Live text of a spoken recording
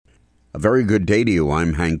A very good day to you.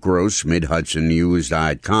 I'm Hank Gross,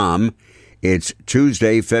 MidHudsonNews.com. It's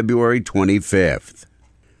Tuesday, February 25th.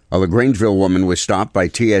 A LaGrangeville woman was stopped by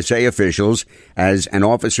TSA officials as an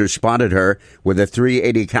officer spotted her with a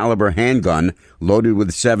 .380 caliber handgun loaded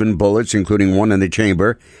with 7 bullets, including one in the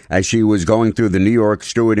chamber, as she was going through the New York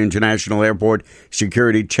Stewart International Airport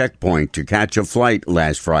security checkpoint to catch a flight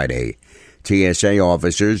last Friday. TSA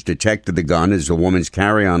officers detected the gun as the woman's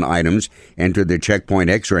carry-on items entered the checkpoint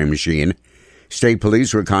X-ray machine. State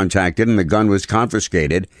police were contacted and the gun was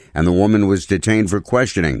confiscated, and the woman was detained for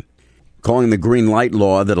questioning. Calling the green light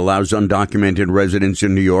law that allows undocumented residents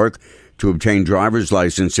in New York to obtain driver's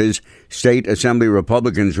licenses, state assembly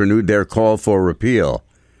Republicans renewed their call for repeal.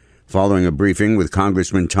 Following a briefing with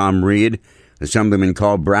Congressman Tom Reed, Assemblyman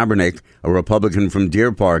Carl Brabernick, a Republican from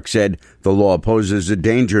Deer Park, said the law poses a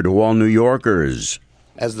danger to all New Yorkers.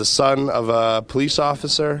 As the son of a police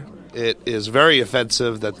officer, it is very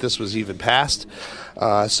offensive that this was even passed,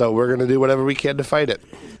 so we're going to do whatever we can to fight it.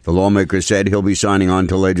 The lawmaker said he'll be signing on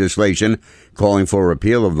to legislation calling for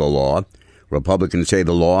repeal of the law. Republicans say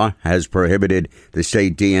the law has prohibited the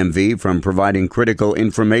state DMV from providing critical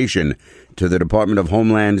information to the Department of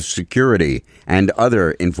Homeland Security and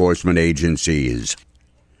other enforcement agencies.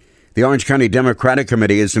 The Orange County Democratic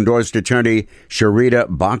Committee has endorsed attorney Sharita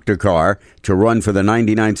Bhaktakar to run for the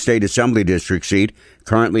 99th State Assembly District seat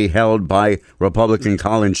currently held by Republican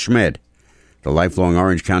Colin Schmidt. The lifelong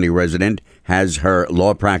Orange County resident has her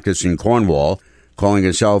law practice in Cornwall. Calling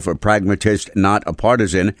herself a pragmatist, not a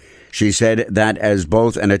partisan, she said that as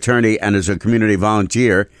both an attorney and as a community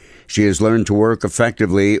volunteer, she has learned to work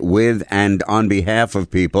effectively with and on behalf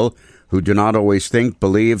of people who do not always think,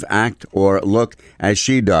 believe, act, or look as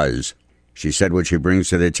she does. She said what she brings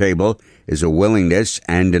to the table is a willingness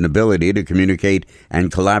and an ability to communicate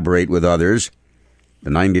and collaborate with others. The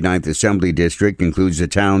 99th Assembly District includes the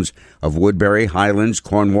towns of Woodbury, Highlands,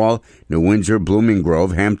 Cornwall, New Windsor, Blooming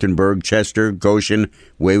Grove, Hamptonburg, Chester, Goshen,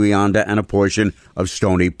 Wawayanda, and a portion of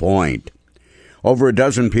Stony Point. Over a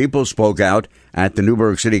dozen people spoke out at the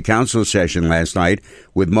Newburgh City Council session last night,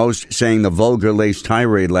 with most saying the vulgar-laced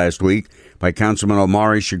tirade last week by Councilman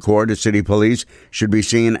Omari Shakur to city police should be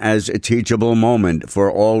seen as a teachable moment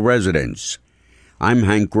for all residents. I'm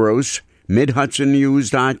Hank Gross,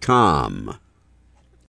 MidHudsonNews.com.